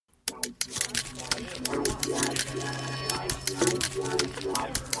Yeah,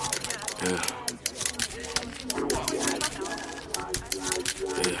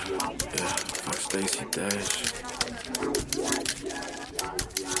 fuck Stacey Dash.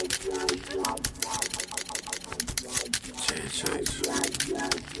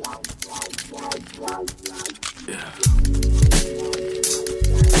 Yeah.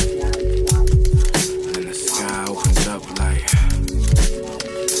 And the sky opens up like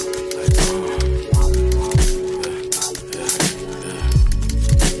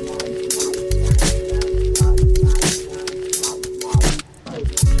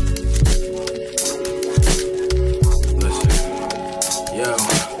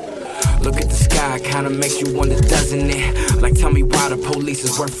kinda makes you wonder, doesn't it? Like, tell me why the police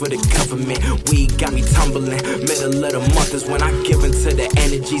is work for the government. Weed got me tumbling. Middle of the month is when I give into the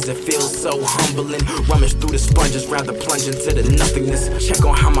energies. It feels so humbling. Rummage through the sponges, rather plunge into the nothingness. Check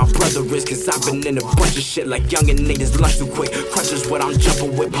on how my brother is, cause I've been in a bunch of shit like youngin' niggas lunch too quick. Crunches what I'm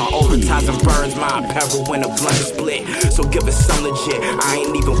jumping with. Prioritizing burns, my apparel when a blunt is split. So give it some legit. I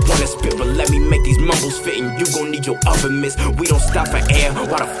ain't even wanna spit, but let me make these mumbles fit, and you gon' need your oven mitts. We don't stop for air.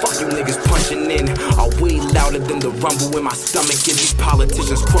 Why the fuck you niggas punching in? Are we louder than the rumble in my stomach? Is these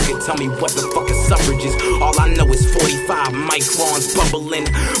politicians crooked? Tell me what the fuck is suffrage is. All I know is 45 microns bubbling.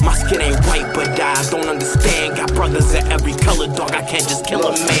 My skin ain't white, but I don't understand. Got brothers of every color, dog. I can't just kill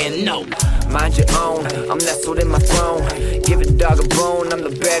a man, no. Mind your own, I'm nestled in my throne. Give a dog a bone, I'm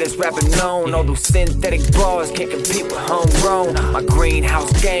the baddest rapper known. All those synthetic bars can't compete with homegrown. My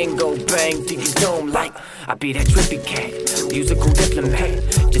greenhouse gang go bang through your dome like I be that trippy cat, musical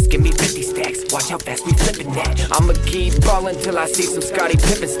diplomat. Just give me 50 stacks, watch how fast we flippin' that. I'ma keep ballin' till I see some Scottie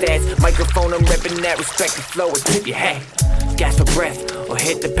Pippen stats. Microphone, I'm reppin' that, respect the flow, or tip your hat. Gas for breath, or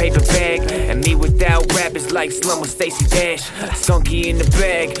hit the paper bag. And me without rap is like Slum with Stacey Dash. Skunky in the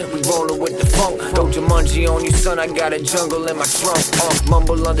bag, we rollin' with the funk. Throw Jumanji on you, son, I got a jungle in my trunk.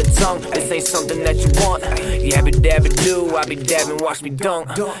 Mumble on the tongue, this ain't something that you want. Yabba dabba do, I be dabbing, watch me dunk.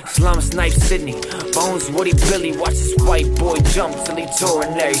 Slum snipe Sydney, Bones Woody Billy. Watch this white boy jump till he tore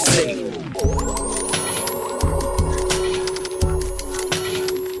in every city.